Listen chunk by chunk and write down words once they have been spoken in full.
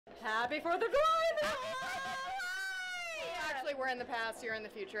Happy 4th of July! Actually, we're in the past, you're in the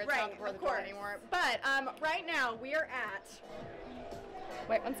future. It's not the 4th of July anymore. But right now, we are at...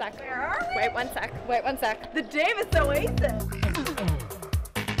 Wait one sec. Where are we? Wait one sec. Wait one sec. The Davis Oasis.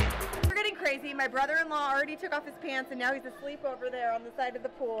 We're getting crazy. My brother-in-law already took off his pants and now he's asleep over there on the side of the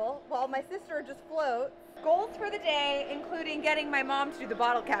pool while my sister just floats. Goals for the day, including getting my mom to do the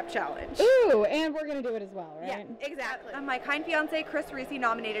bottle cap challenge. Ooh, and we're gonna do it as well, right? Yeah, exactly. My kind fiance, Chris Reese,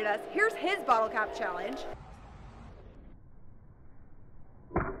 nominated us. Here's his bottle cap challenge.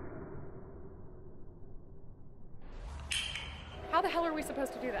 How the hell are we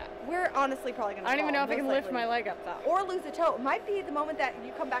supposed to do that? We're honestly probably gonna I don't even know if I can lift likely. my leg up that. Or lose a toe. It might be the moment that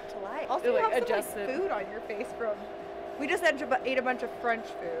you come back to life. Also, you have some food on your face from... We just ate a bunch of French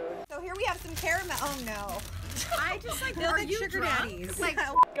food. So here we have some caramel. Oh no. I just like are you sugar drunk? Daddies. Like,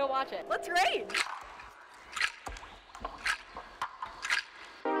 go watch it. Let's raid.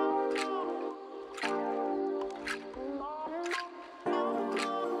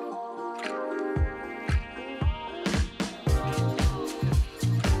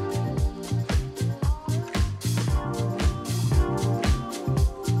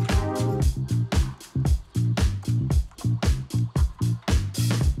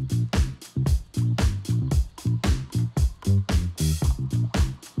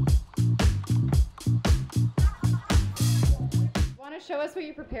 Show us what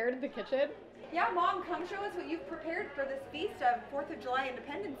you prepared in the kitchen. Yeah, Mom, come show us what you've prepared for this feast of 4th of July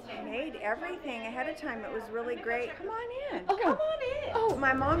Independence Day. I made everything ahead of time. It was really great. Come on in. Oh, come on in. Oh,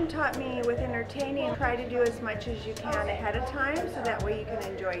 my mom taught me with entertaining, try to do as much as you can ahead of time so that way you can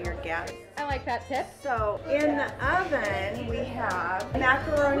enjoy your guests. I like that tip. So in the oven we have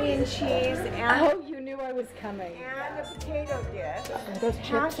macaroni and cheese and oh, you knew I was coming. And a potato dish. Those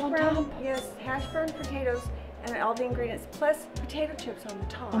chips on top. Yes, hash brown potatoes. And all the ingredients, plus potato chips on the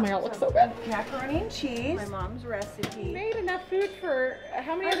top. Oh my god, it looks so good. Macaroni and cheese, my mom's recipe. You made enough food for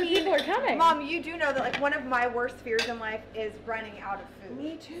how many other people are coming? Mom, you do know that like one of my worst fears in life is running out of food.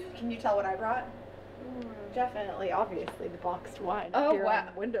 Me too. Can you tell what I brought? Definitely, obviously, the boxed wine. Oh, here wow. on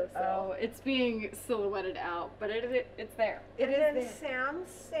the windowsill. Oh, it's being silhouetted out, but it's there. It is And there.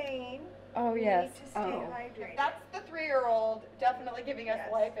 Sam's saying Oh, we yes. need to stay hydrated. That's the 3-year-old definitely giving us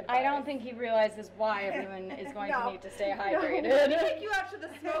life advice. I don't think he realizes why everyone is going to need to stay hydrated. Let me take you out to the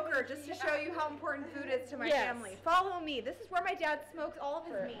smoker just to show you how important food is to my family. Follow me. This is where my dad smokes all of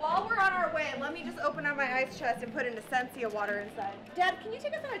his meat. While we're on our way, let me just open up my ice chest and put an Essentia water inside. Dad, can you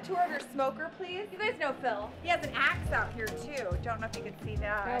take us on a tour of your smoker, please? You guys know Phil. He has an axe out here, too. Don't know if you can see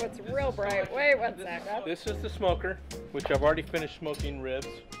that. Oh, it's real bright. Wait one sec. This is the smoker, which I've already finished smoking ribs.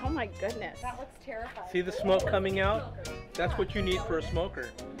 Oh my goodness. That looks terrifying. See the smoke coming out? That's what you need for a smoker.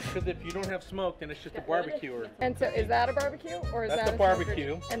 Because if you don't have smoke, then it's just a barbecuer. And so is that a barbecue? Or is That's that a a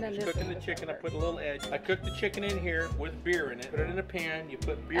barbecue. And then Just this cooking the chicken, I put a little edge. I cook the chicken in here with beer in it. Put it in a pan, you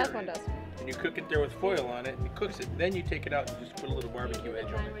put beer As in one it. does. And you cook it there with foil on it, and it cooks it. Then you take it out and just put a little barbecue edge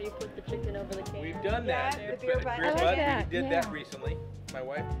on it. Where you put the chicken over the cake. We've done that. Yeah, the beer butt. I like butt, that, we did yeah. that recently. My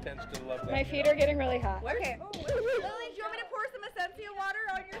wife tends to love that. My feet are getting really hot. Okay. Lily, do you want me to pour some Essentia water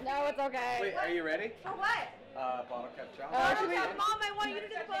on your No, it's okay. Wait, are you ready? For what? Bottle cap challenge. Bottle cap. Mom, I want you to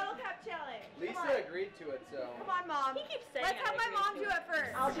do the bottle cap challenge. Lisa agreed to it, so. Come on, Mom. He keeps saying Let's have my mom do it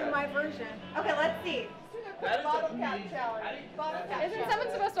first. I'll do my version. Okay, let's see. Bottle cap challenge. Bottle cap Isn't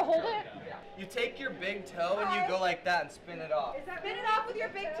someone supposed to hold it? You take your big toe and you go like that and spin it off. Spin it off with your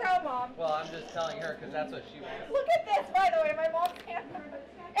big toe, Mom. Well, I'm just telling her because that's what she wants. Look at this, by the way. My mom's camera.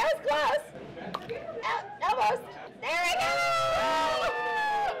 It was close. Almost. There we go.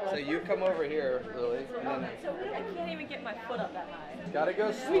 So you come over here, Lily, and then So I can't even get my foot up that high. gotta go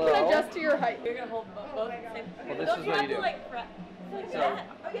We can slow. adjust to your height. You're gonna hold both at the same time. Well, this Don't is you what have you to do. like So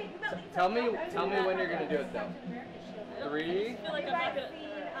Okay, tell me when you're gonna do it though. Three, I feel like I'm not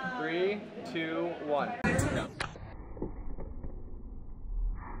gonna. 3, 2, 1. Go.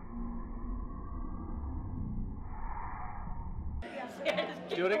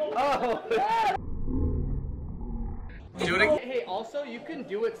 Do it again. Oh! Do it again. Hey, also, you can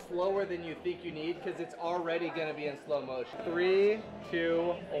do it slower than you think you need because it's already going to be in slow motion. 3,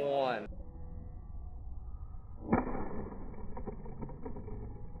 2, 1.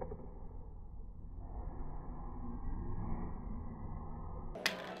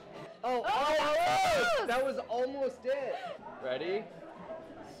 Oh, that was almost it. Ready,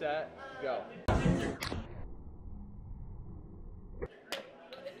 set, go.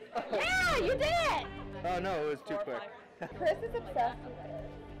 Yeah, you did it. Oh no, it was too quick. Chris is obsessed with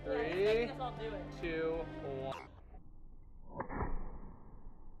it. 3, I'll do it. 2, 1.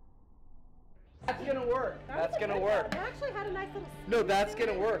 At That's gonna work. That's gonna work. It actually had a nice little. No, that's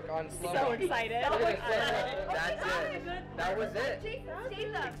gonna work on slow. So excited. That's it. That was it.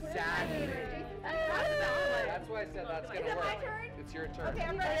 Exactly. That's why I said that's gonna work. my turn? It's your turn. Okay,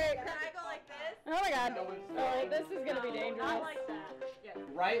 I'm ready. Can I go like this? Oh my god. Oh, this is gonna be dangerous. I like that. Yeah.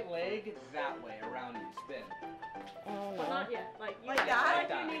 Right leg that way around you. Spin. Oh But no. not yet. Like you, Like that?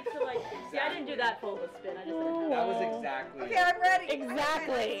 Like you need to like. See, I didn't do that full of a spin. I just did a That was exactly. Okay, I'm ready.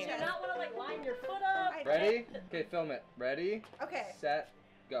 Exactly. Do you not want to like line your foot up? Ready? Okay, film it. Ready? Okay. Set.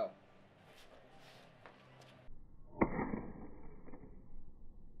 Go.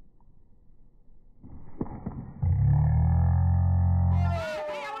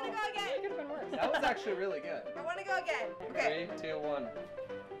 Okay, I want to go again. That was actually really good. I want to go again. Okay. 3, 2, 1.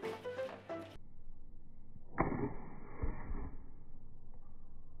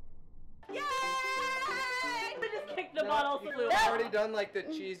 Yay! I just kicked the bottle You've flew. already done like the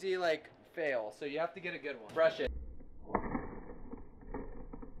cheesy like fail, so you have to get a good one. Brush it.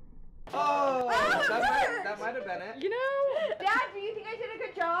 Oh, that might have been it. You know, Dad, do you think I did a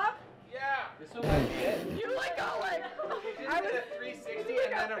good job? Yeah. This one might be it. you like going. You just did a 360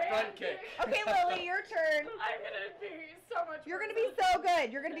 and then a front kick. Okay, Lily, your turn. I'm gonna be so much. You're gonna be so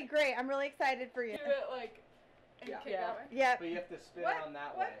good. You're gonna be great. I'm really excited for you. Do it like. And Yeah. kick Yeah. that way. Yep. But you have to spin on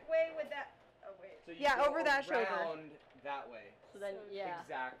that What way. way would that? Oh wait. So you Yeah, go over that shoulder. around that way. So then, yeah.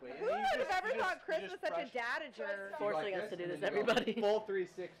 Exactly. And Who then you would have just- ever you thought just- Chris you was just such a brush- dadager? Forcing like us to do and this, then you go everybody. Full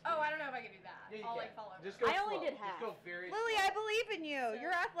 360. Oh, I don't know if I can do that. Yeah, you I'll can. like fall over. Just go I only slow. did half. Just go very Lily, slow. I believe in you.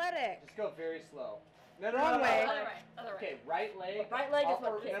 You're athletic. Just go very slow. No, Wrong way. Other way. Other way. Okay, right leg. Right leg is up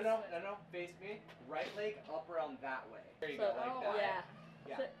what or- kicks. No, face me. Right leg up around that way. There you So, go, like that. yeah.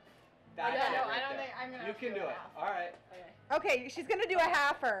 Yeah. So- That's Yeah, it no, right I don't there. think I'm gonna. You have to can do it. half. All right. Okay. Okay, she's gonna do a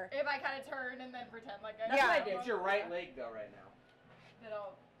halfer. If I kind of turn and then pretend like I. That's Yeah. what I did. It's your right leg though right now. Then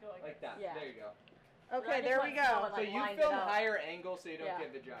I'll go like That. Yeah. There you go. Okay, I there just we went slow go. and, So like, you lined film it up. higher angle so you don't Yeah.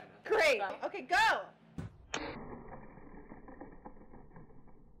 get vagina. Great. Right. Okay, go.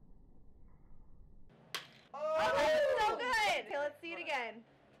 Oh, that's so good. Okay, let's see it again.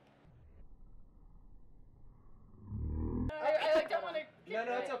 I like don't want to.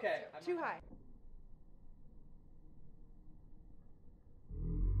 No, it's okay. Too high.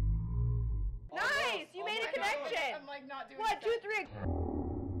 Nice! You made a connection. I'm like not doing. 1, 2, 3.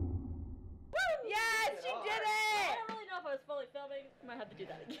 Yes, she did I it! don't really know if I was fully filming. Might have to do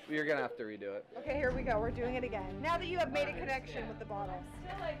that again. You're gonna have to redo it. Okay, here we go. We're doing it again. Now that you have made a connection with the bottle.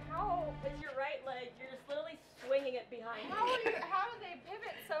 Still like, how is your right leg? You're just literally swinging it behind How you. are you? How do they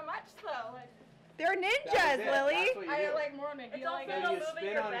pivot so much though? Like They're ninjas, Lily. That's what you I do. like more on a It's heel. also So about you moving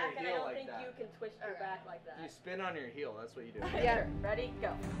spin your on your back, and I heel don't like think that. you can twist your Okay. back like that. You spin on your heel. That's what you do. Yeah. Ready?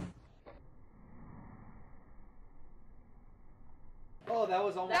 Go. Oh, that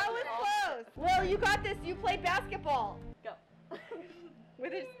was almost. That was close. Lil, you got this. You played basketball. Go.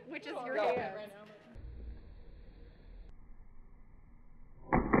 Which is your Go. hand. Right now,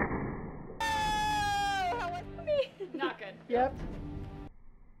 Oh, how was me? but not good. Yep.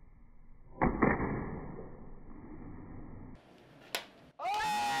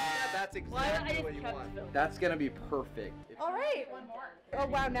 Yeah, that's I exactly just what you kept want. filming. That's gonna be perfect. All right. One more. Oh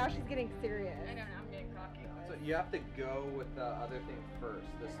wow, now she's getting serious. I know. Now I'm getting cocky. So you have to go with the other thing first.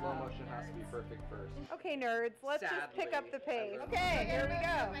 The slow motion has to be perfect first. Okay, nerds, let's just pick up the pace. Sadly. Okay, here we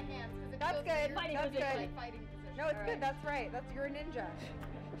go. My hands, 'cause it That's feels good. weird. That's It's good. like fighting position. No, it's All good. right. That's right. That's you're a ninja. Yeah,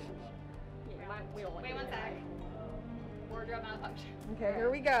 we don't want Wait to one do sec. Wardrobe malfunction. Okay, here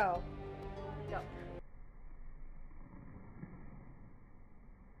we go. Go.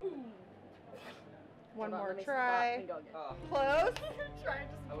 One Hold on, more let me try. stop and go again. Oh, Close. Trying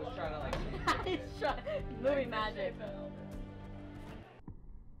I was trying to like. He's trying. Movie magic.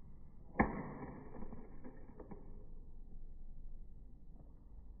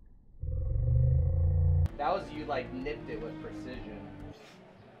 That was you like nipped it with precision.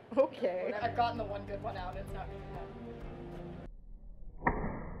 Okay. I've gotten the one good one out. It's not good.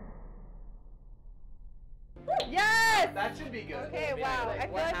 Yes. That should be good. Okay, Yeah, wow. I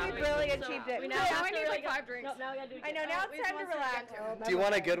feel what like happened? we really So, achieved it. we Okay, now have I to need really like go- 5 drinks. Nope, now we gotta do it I know, again. now Oh, it's we time to want to relax. get Oh, Do you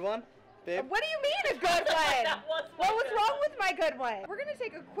want a good one, babe? What do you mean a good one? That was my What was good wrong with my good one? We're gonna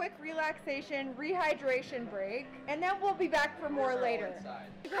take a quick relaxation, rehydration break, and then we'll be back for more later. Inside.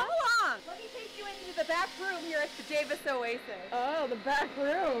 How long? Let me take you into the back room here at the Davis Oasis. Oh, the back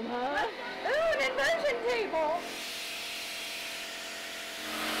room, huh? Ooh, an immersion table.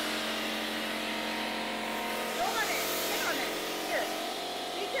 Go on it. Get on it. Here.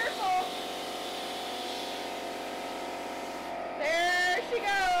 Be careful. There she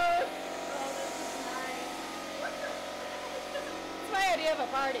goes. Oh, this is nice. It's my idea of a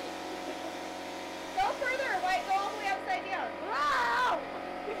party.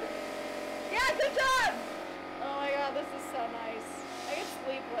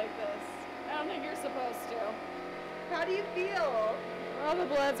 How do you feel? All the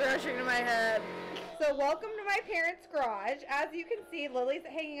blood's rushing to my head. So welcome to my parents' garage. As you can see, Lily's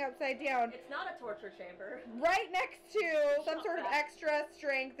hanging upside down. It's not a torture chamber. Right next to some sort of extra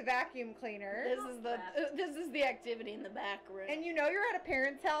strength vacuum cleaner. This is the activity in the back room. And you know you're at a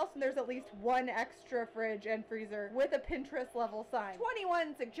parent's house and there's at least one extra fridge and freezer with a Pinterest level sign.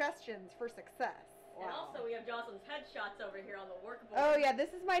 21 suggestions for success. Wow. And also we have JOSLYN's headshots over here on the workboard. Oh yeah, this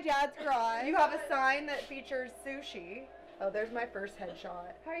is my dad's garage. You have a sign that features sushi. Oh, there's my first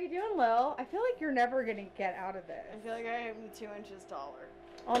headshot. How are you doing, Lil? I feel like you're never gonna get out of this. I feel like I am 2 inches taller.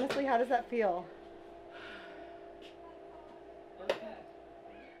 Honestly, how does that feel? Okay.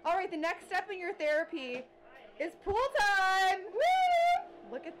 All right, the next step in your therapy is pool time.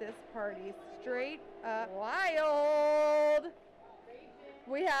 Woo! Look at this party, straight up wild.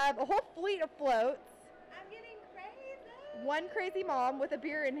 We have a whole fleet of floats. I'm getting crazy. One crazy mom with a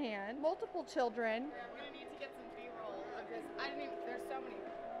beer in hand, multiple children. I'm gonna need to get some B-roll of this. There's so many.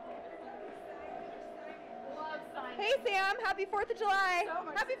 Love signs. Hey Sam, happy 4th of July. So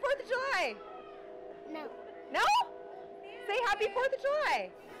much. Happy 4th of July. No. No? Say happy 4th of July.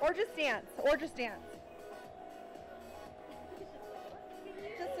 Or just dance. Or just dance.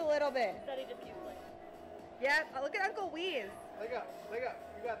 Just a little bit. Study diffusely. Yep, look at Uncle Weeze. Leg up. You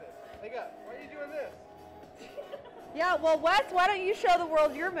got this. Leg up. Why are you doing this? Yeah, well, Wes, why don't you show the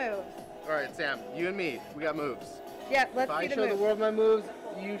world your moves? All right, Sam, you and me, we got moves. Yep, let's If see I the show moves. the world my moves,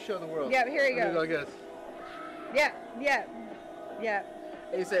 you show the world. Yep, here you Let me go. go like this. Yeah.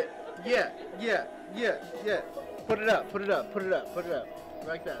 And you say, yeah. Put it up.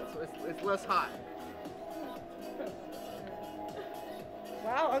 Like that. So it's less hot.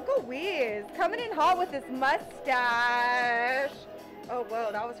 Wow, Uncle Weeze coming in hot with his mustache. Oh,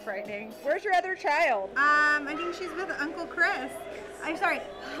 whoa, that was frightening. Where's your other child? I think she's with Uncle Chris. I'm sorry,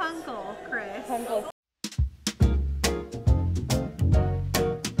 Hunkle Chris. Uncle.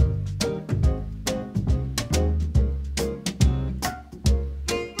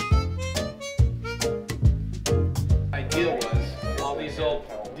 Idea was all these old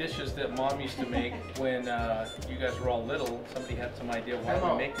dishes that Mom used to make when you guys were all little. Somebody had some idea, why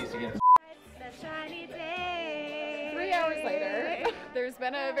don't we make these again? 3 hours later, there's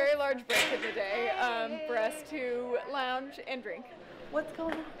been a very large break in the day for us to lounge and drink. What's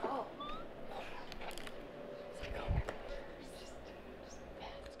going on? Oh.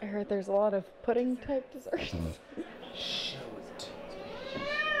 I heard there's a lot of pudding type desserts.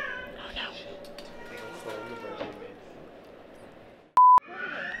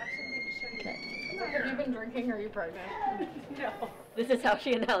 Have you been drinking or are you pregnant? No. This is how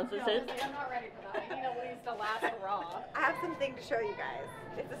she announces it. I'm not ready for that. I need at least a last raw. I have something to show you guys.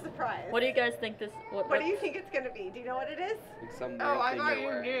 It's a surprise. What do you guys think this? What do you think it's gonna be? Do you know what it is? Some weird I thing thought you're you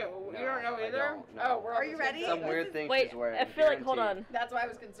wearing. knew. No, You don't know I either? don't, no. Oh, we're Are you ready? Some weird thing Wait, she's wearing. I feel like, hold guaranteed. on. That's why I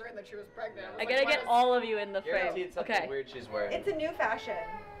was concerned that she was pregnant. I gotta get all of you in the frame. Guaranteed something Okay. weird she's wearing. It's a new fashion.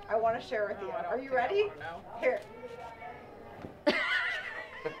 I want to share with you. Are you ready? Here.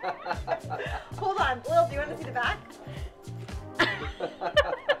 Hold on, Lil, do you want to see the back?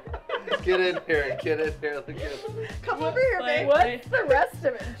 Get in here. Look at it. Come over here, babe. What's the rest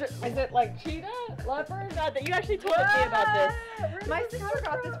of it? Is it like cheetah, leopard? You actually told me about this. My sister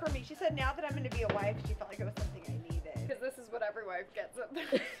got this for me. She said now that I'm going to be a wife, she felt like it was something I needed. Because this is what every wife gets.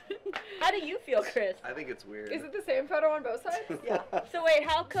 How do you feel, Chris? I think it's weird. Is it the same photo on both sides? Yeah. So wait,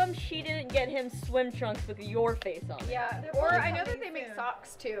 how come she didn't get him swim trunks with your face on it? Yeah. Or I know that they make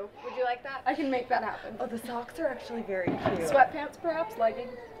socks too. Would you like that? I can make that happen. Oh, the socks are actually very cute. Sweatpants, perhaps,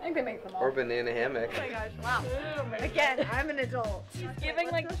 leggings. I think they make them all. Or banana hammock. Oh my gosh, wow. Again, I'm an adult. She's giving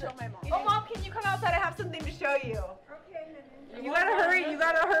like. Let's go show my mom. Oh, Mom, can you come outside? I have something to show you. Okay, you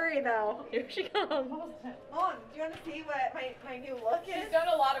gotta hurry though. Here she comes. Mom, do you want to see what my new look is? She's done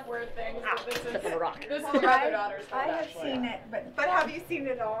a lot of weird things. But this Except for the rock. This is your other daughter's I fault, have actually. seen it, But have you seen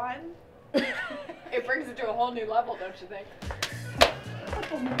it on? It brings it to a whole new level, don't you think?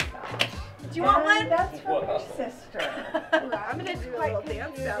 Do you want one? That's from her sister. I'm gonna do a little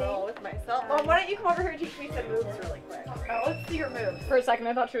dance battle with myself. Mom, why don't you come over here and teach me some moves really quick? Let's see your moves. For a second,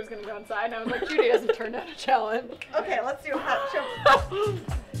 I thought she was going to go inside, and I was like, Judy hasn't turned down a challenge. Okay, let's do a hot show.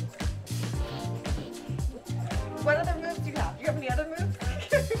 What other moves do you have? Do you have any other moves?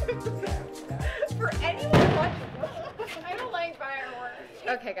 For anyone watching. I don't like fireworks.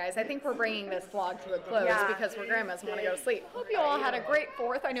 Okay, guys, I think we're bringing this vlog to a close because we're grandmas and want to go to sleep. Hope you all had a great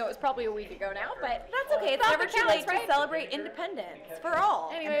 4th. I know it was probably a week ago now, but That's okay. It's never too late to celebrate independence for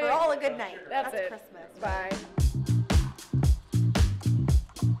all. Anyway, and for all a good night. That's it. Christmas. Bye.